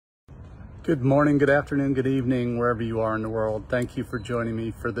Good morning, good afternoon, good evening, wherever you are in the world. Thank you for joining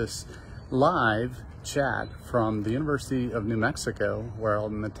me for this live chat from the University of New Mexico, where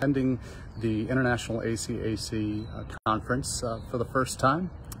I'm attending the International ACAC conference for the first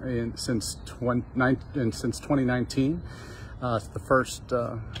time since 2019. It's the first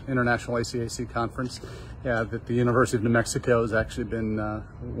International ACAC conference that the University of New Mexico has actually been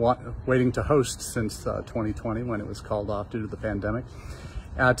waiting to host since 2020, when it was called off due to the pandemic.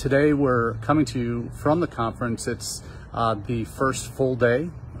 Today we're coming to you from the conference. It's the first full day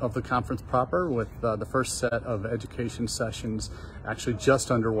of the conference proper, with the first set of education sessions actually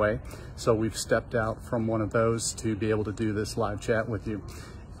just underway. So we've stepped out from one of those to be able to do this live chat with you.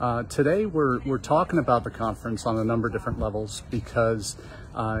 Today we're talking about the conference on a number of different levels, because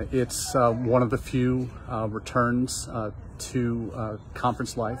it's one of the few returns to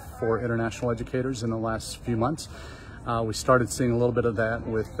conference life for international educators in the last few months. We started seeing a little bit of that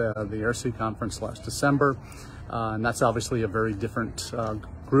with the AIRC conference last December, and that's obviously a very different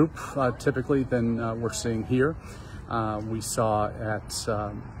group typically than we're seeing here. We saw at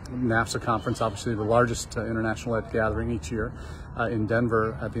NAFSA conference, obviously the largest international ed gathering each year in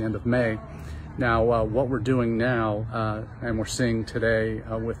Denver at the end of May. Now what we're doing now, and we're seeing today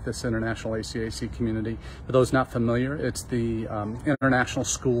with this international ACAC community, for those not familiar, it's the international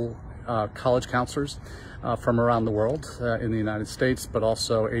school college counselors from around the world in the United States, but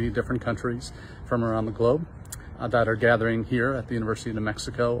also 80 different countries from around the globe that are gathering here at the University of New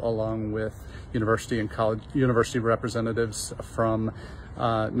Mexico, along with university and college university representatives from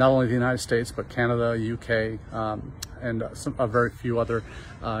not only the United States, but Canada, UK, and a very few other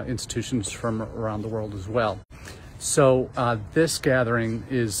institutions from around the world as well. So this gathering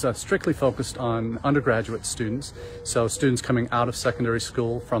is strictly focused on undergraduate students, so students coming out of secondary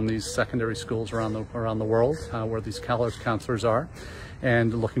school from these secondary schools around the world where these college counselors are,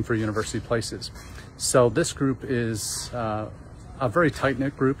 and looking for university places. So this group is a very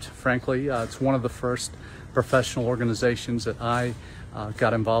tight-knit group, frankly. It's one of the first professional organizations that I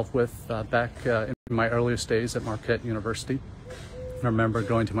got involved with back in my earliest days at Marquette University. I remember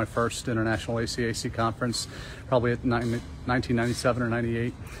going to my first International ACAC conference probably at 1997 or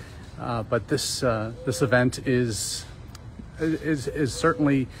 98. But this event is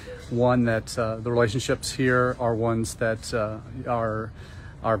certainly one that the relationships here are ones that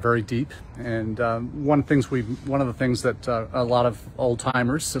are very deep, and one of the things that a lot of old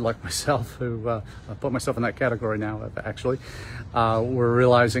timers like myself, who I put myself in that category now actually, we're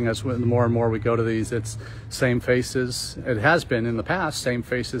realizing as the more and more we go to these, it's same faces. It has been in the past, same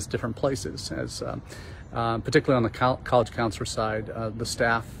faces, different places, as particularly on the college counselor side. The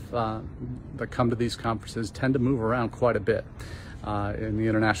staff that come to these conferences tend to move around quite a bit in the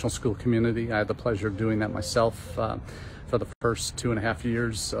international school community. I had the pleasure of doing that myself for the first 2.5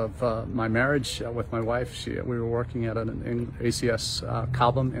 years of my marriage with my wife. We were working at an ACS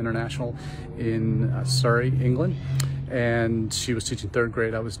Cobham International in Surrey, England, and she was teaching 3rd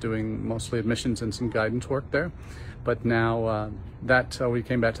grade. I was doing mostly admissions and some guidance work there. But now we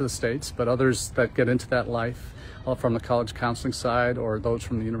came back to the States, but others that get into that life from the college counseling side, or those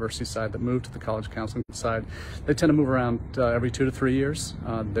from the university side that move to the college counseling side, they tend to move around every 2 to 3 years.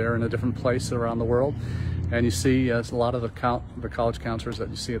 They're in a different place around the world. And you see a lot of the college counselors that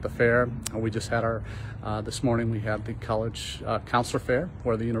you see at the fair. We just had this morning we had the college counselor fair,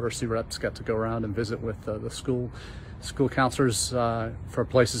 where the university reps get to go around and visit with the school counselors for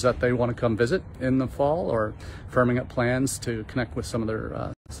places that they want to come visit in the fall, or firming up plans to connect with some of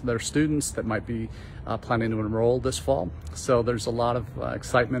their students that might be planning to enroll this fall. So there's a lot of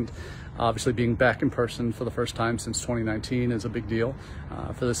excitement. Obviously, being back in person for the first time since 2019 is a big deal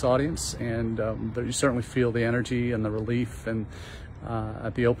for this audience, and you certainly feel the energy and the relief. And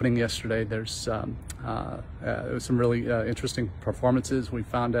at the opening yesterday, there was some really interesting performances. We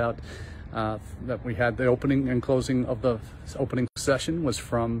found out that we had the opening and closing of the opening session was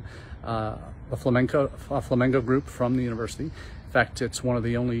from a flamenco group from the university. In fact, it's one of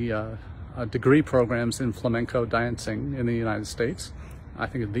the only degree programs in flamenco dancing in the United States. I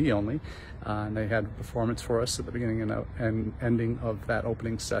think it's the only. And they had a performance for us at the beginning and ending of that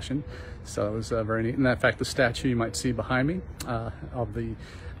opening session. So it was very neat. And in fact, the statue you might see behind me of the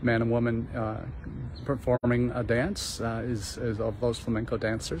man and woman performing a dance is of those flamenco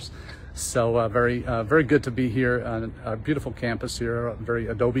dancers. So very good to be here on a beautiful campus here, a very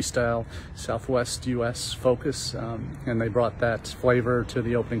Adobe style Southwest US focus, and they brought that flavor to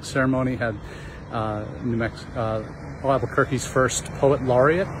the opening ceremony. Had Albuquerque's first poet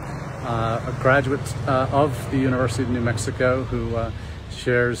laureate, a graduate of the University of New Mexico, who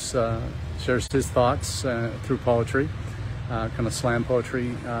shares his thoughts through poetry. kind of slam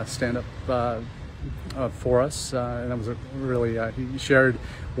poetry stand-up for us, and that was really he shared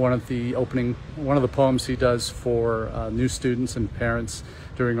one of the poems he does for new students and parents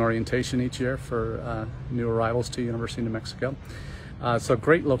during orientation each year for new arrivals to University of New Mexico. So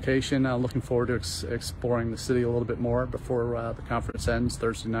great location. Looking forward to exploring the city a little bit more before the conference ends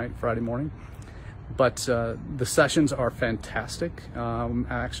Thursday night, Friday morning. But the sessions are fantastic. I'm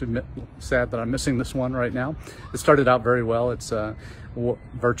actually sad that I'm missing this one right now. It started out very well. It's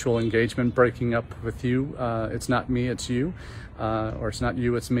virtual engagement, breaking up with you. It's not me, it's you. Or it's not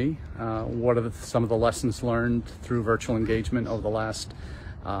you, it's me. What are some of the lessons learned through virtual engagement over the last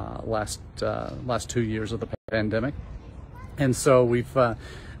 2 years of the pandemic? And so we've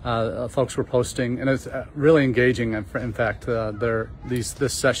folks were posting, and it's really engaging. In fact,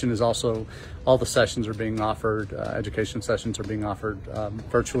 this session is also, all the sessions are being offered, education sessions are being offered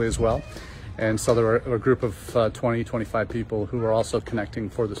virtually as well. And so there were a group of 20, 25 people who were also connecting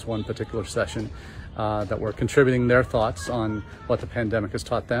for this one particular session that were contributing their thoughts on what the pandemic has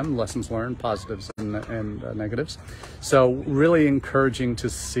taught them, lessons learned, positives and negatives. So really encouraging to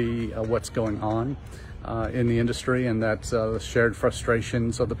see what's going on in the industry, and that the shared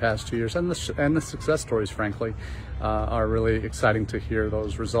frustrations of the past 2 years and the success stories, frankly, are really exciting to hear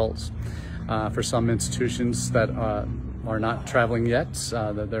those results. For some institutions that are not traveling yet,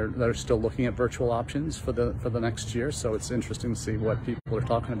 they're still looking at virtual options for the next year. So it's interesting to see what people are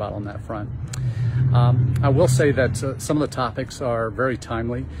talking about on that front. I will say that some of the topics are very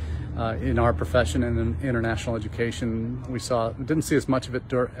timely. In our profession and in international education, we didn't see as much of it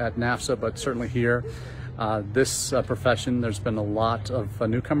at NAFSA, but certainly here, this profession, there's been a lot of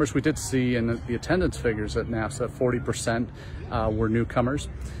newcomers. We did see in the attendance figures at NAFSA, 40% were newcomers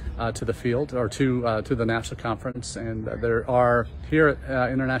to the field, or to the NAFSA conference, and there are here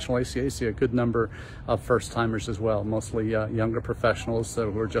at International ACAC a good number of first-timers as well, mostly younger professionals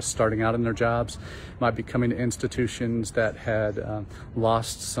who are just starting out in their jobs, might be coming to institutions that had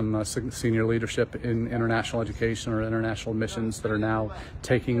lost some senior leadership in international education or international admissions that are now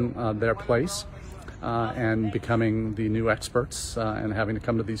taking their place. And becoming the new experts and having to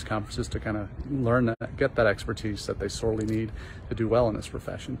come to these conferences to kind of learn, get that expertise that they sorely need to do well in this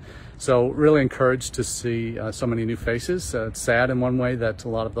profession. So really encouraged to see so many new faces. It's sad in one way that a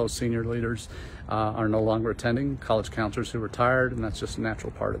lot of those senior leaders are no longer attending, college counselors who retired, and that's just a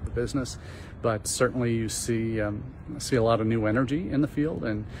natural part of the business. But certainly you see a lot of new energy in the field,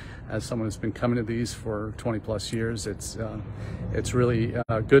 and as someone who's been coming to these for 20 plus years, it's really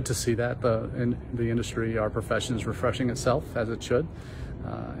good to see that the industry, our profession, is refreshing itself as it should,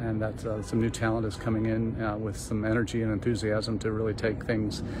 and that some new talent is coming in with some energy and enthusiasm to really take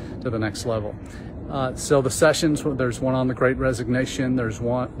things to the next level. So the sessions, there's one on the Great Resignation. There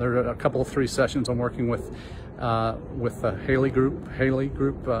are a couple of 3 sessions I'm working with the Haley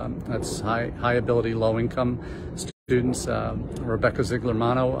group. That's high ability, low income students. Rebecca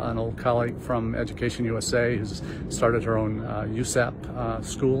Ziegler-Mano, an old colleague from Education USA, who's started her own USAP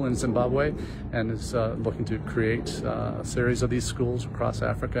school in Zimbabwe and is looking to create a series of these schools across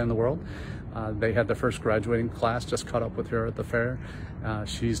Africa and the world. They had their first graduating class, just caught up with her at the fair.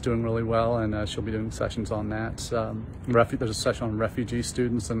 She's doing really well, and she'll be doing sessions on that. There's a session on refugee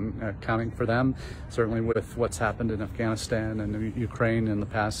students and accounting for them. Certainly with what's happened in Afghanistan and Ukraine in the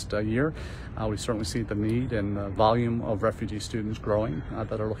past year, we certainly see the need and the volume of refugee students growing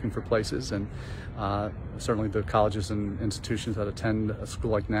that are looking for places, and certainly the colleges and institutions that attend a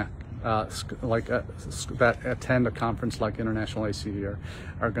school like that attend a conference like International ACE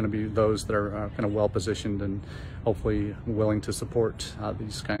are going to be those that are kind of well positioned and hopefully willing to support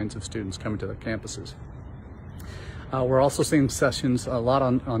these kinds of students coming to their campuses. We're also seeing sessions a lot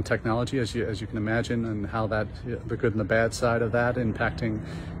on technology, as you can imagine, and how that, the good and the bad side of that, impacting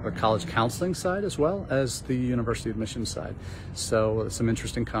the college counseling side as well as the university admissions side. So some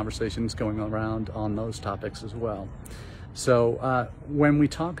interesting conversations going around on those topics as well. So when we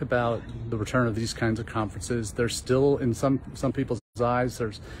talk about the return of these kinds of conferences, there's still, in some people's eyes,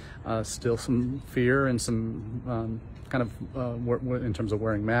 there's still some fear and some kind of in terms of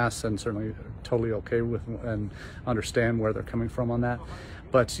wearing masks, and certainly totally okay with and understand where they're coming from on that.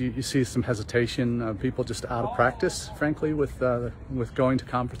 But you see some hesitation, people just out of practice, frankly, with going to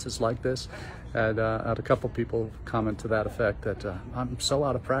conferences like this. Had a couple people comment to that effect that I'm so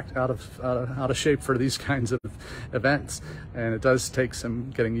out of shape for these kinds of events, and it does take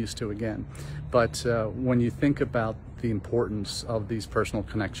some getting used to again. But when you think about the importance of these personal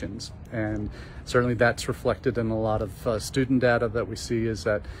connections, and certainly that's reflected in a lot of student data that we see, is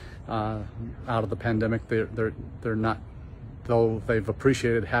that out of the pandemic, they're not though they've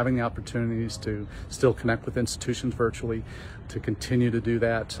appreciated having the opportunities to still connect with institutions virtually, to continue to do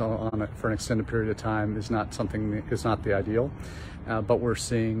that for an extended period of time is not the ideal. But we're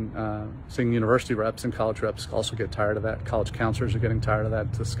seeing university reps and college reps also get tired of that. College counselors are getting tired of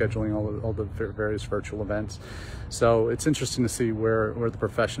that, to scheduling all the various virtual events. So it's interesting to see where the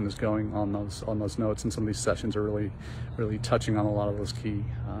profession is going on those notes, and some of these sessions are really touching on a lot of those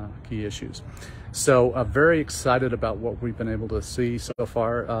key issues. So very excited about what we've been able to see so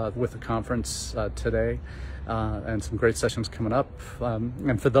far with the conference today. And some great sessions coming up.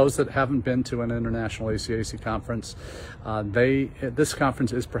 And for those that haven't been to an international ACAC conference, this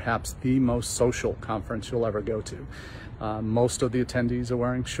conference is perhaps the most social conference you'll ever go to. Most of the attendees are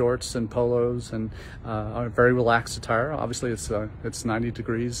wearing shorts and polos and are very relaxed attire. Obviously, it's 90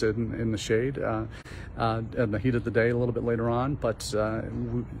 degrees in the shade and the heat of the day a little bit later on, but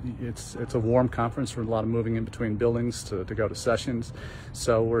it's a warm conference with a lot of moving in between buildings to go to sessions.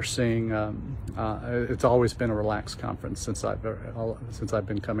 So we're seeing it's always been a relaxed conference since I've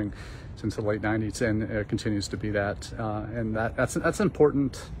been coming since the late 90s, and it continues to be that. And that's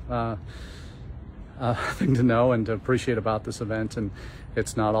important thing to know and to appreciate about this event. And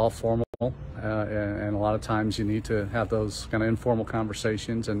it's not all formal, and a lot of times you need to have those kind of informal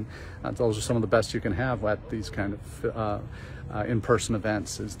conversations, and those are some of the best you can have at these kind of in-person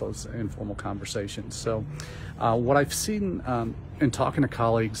events, is those informal conversations. So what I've seen in talking to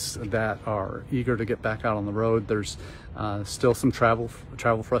colleagues that are eager to get back out on the road, there's still some travel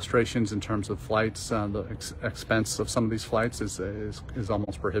frustrations in terms of flights. The expense of some of these flights is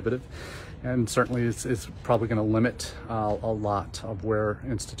almost prohibitive, and certainly it's probably going to limit a lot of where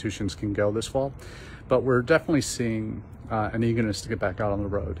institutions can go this fall. But we're definitely seeing an eagerness to get back out on the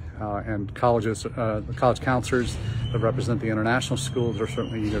road, and colleges, the college counselors that represent the international schools are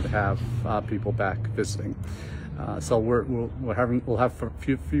certainly eager to have people back visiting. So we'll have a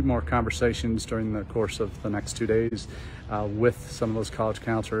few more conversations during the course of the next 2 days with some of those college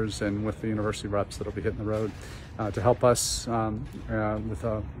counselors and with the university reps that'll be hitting the road to help us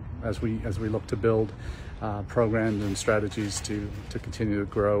as we look to build programs and strategies to continue to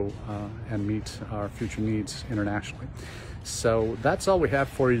grow and meet our future needs internationally. So that's all we have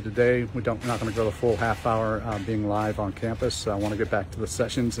for you today. We're not going to go the full half hour being live on campus. I want to get back to the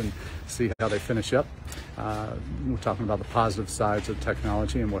sessions and see how they finish up. We're talking about the positive sides of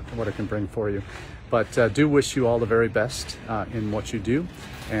technology and what it can bring for you. But do wish you all the very best in what you do,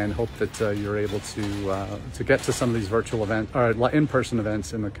 and hope that you're able to get to some of these virtual events or in-person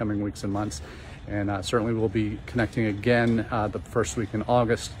events in the coming weeks and months. And certainly we'll be connecting again the first week in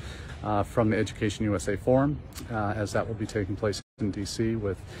August from the Education USA Forum, as that will be taking place in DC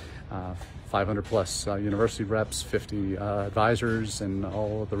with 500 plus university reps, 50 advisors, and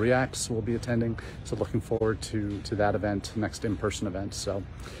all of the REACs will be attending. So looking forward to that event, next in-person event. So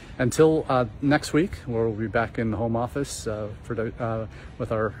until next week, where we'll be back in the home office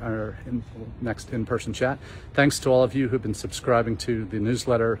with our next in-person chat. Thanks to all of you who've been subscribing to the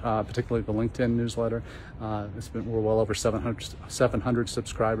newsletter, particularly the LinkedIn newsletter. We're well over 700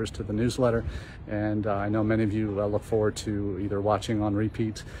 subscribers to the newsletter, and I know many of you look forward to either watching on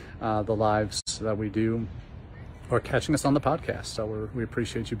repeat the lives that we do, or catching us on the podcast. So we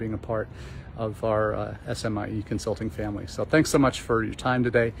appreciate you being a part of our SMIE consulting family. So thanks so much for your time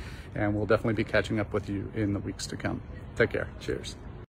today, and we'll definitely be catching up with you in the weeks to come. Take care. Cheers.